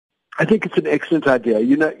I think it's an excellent idea.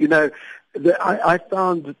 I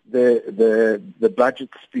found the budget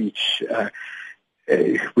speech,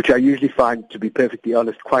 which I usually find, to be perfectly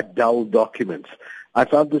honest, quite dull documents. I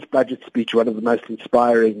found this budget speech one of the most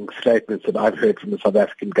inspiring statements that I've heard from the South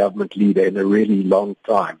African government leader in a really long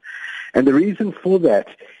time. And the reason for that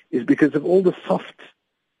is because of all the so-called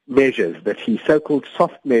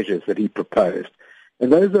soft measures that he proposed.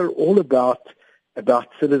 And those are all about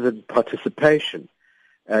citizen participation,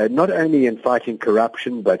 not only in fighting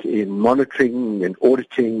corruption, but in monitoring and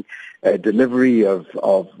auditing delivery of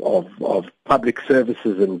public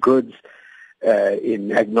services and goods,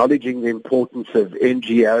 in acknowledging the importance of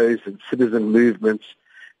NGOs and citizen movements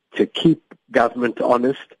to keep government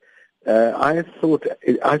honest. I thought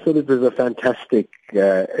it was a fantastic.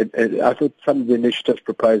 I thought some of the initiatives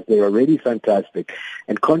proposed there are really fantastic,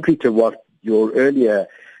 and contrary to what your earlier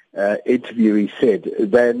interviewee said,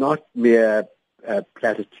 they're not mere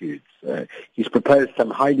platitudes. He's proposed some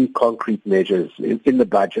highly concrete measures in the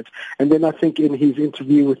budget, and then I think in his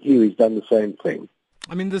interview with you, he's done the same thing.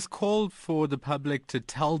 I mean, this call for the public to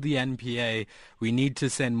tell the NPA we need to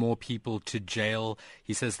send more people to jail.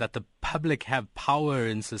 He says that the public have power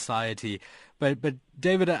in society. But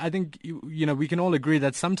David, I think we can all agree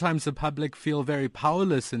that sometimes the public feel very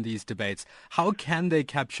powerless in these debates. How can they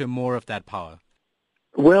capture more of that power?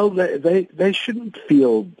 Well, they shouldn't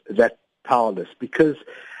feel that powerless because,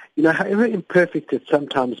 however imperfect it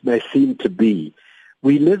sometimes may seem to be,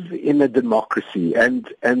 we live in a democracy, and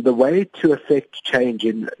the way to affect change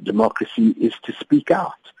in democracy is to speak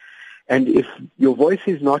out. And if your voice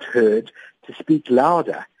is not heard, to speak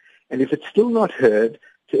louder. And if it's still not heard,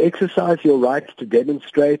 to exercise your rights to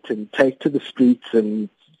demonstrate and take to the streets and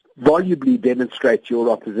volubly demonstrate your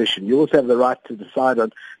opposition. You also have the right to decide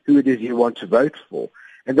on who it is you want to vote for.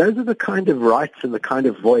 And those are the kind of rights and the kind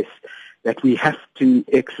of voice that we have to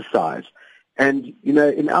exercise. And,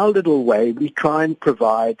 in our little way, we try and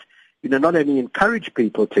provide, not only encourage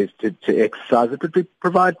people to exercise it, but we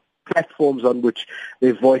provide platforms on which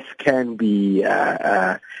their voice can be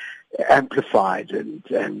amplified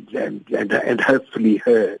and hopefully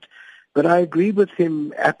heard. But I agree with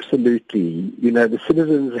him absolutely. The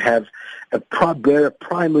citizens bear a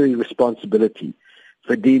primary responsibility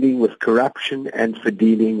for dealing with corruption and for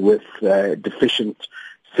dealing with deficient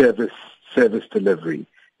service delivery.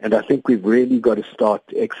 And I think we've really got to start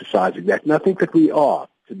exercising that. And I think that we are,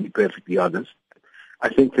 to be perfectly honest. I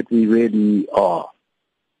think that we really are.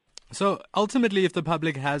 So ultimately, if the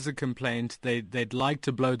public has a complaint, they'd like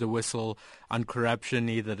to blow the whistle on corruption,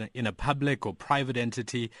 either in a public or private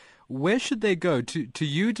entity, where should they go? To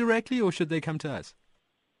you directly, or should they come to us?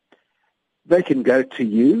 They can go to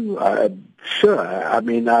you, sure. I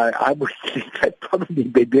mean, I would think they'd probably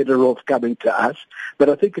be better off coming to us, but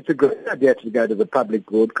I think it's a good idea to go to the public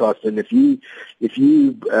broadcaster. And if you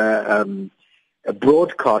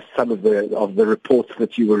broadcast some of the reports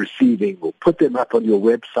that you were receiving, or put them up on your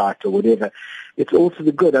website or whatever, it's all to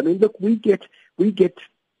the good. I mean, look, we've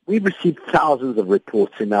received thousands of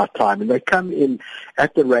reports in our time, and they come in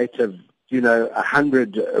at the rate of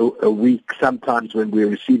 100 a week. Sometimes when we're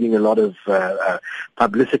receiving a lot of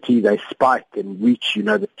publicity, they spike and reach,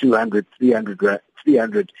 the 200,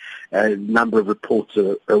 300 number of reports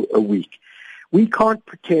a week. We can't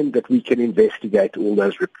pretend that we can investigate all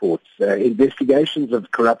those reports. Investigations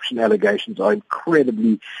of corruption allegations are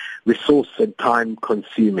incredibly resource and time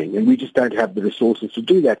consuming, and we just don't have the resources to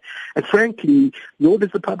do that. And frankly, nor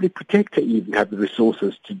does the public protector even have the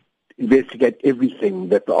resources to investigate everything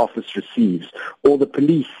that the office receives, or the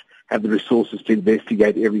police have the resources to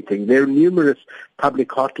investigate everything. There are numerous public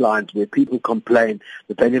hotlines where people complain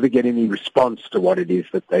that they never get any response to what it is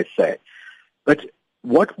that they say. But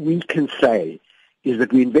what we can say is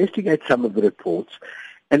that we investigate some of the reports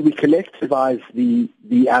and we collectivize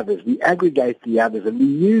the others, we aggregate the others, and we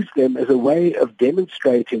use them as a way of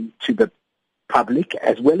demonstrating to the public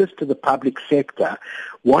as well as to the public sector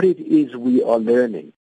what it is we are learning.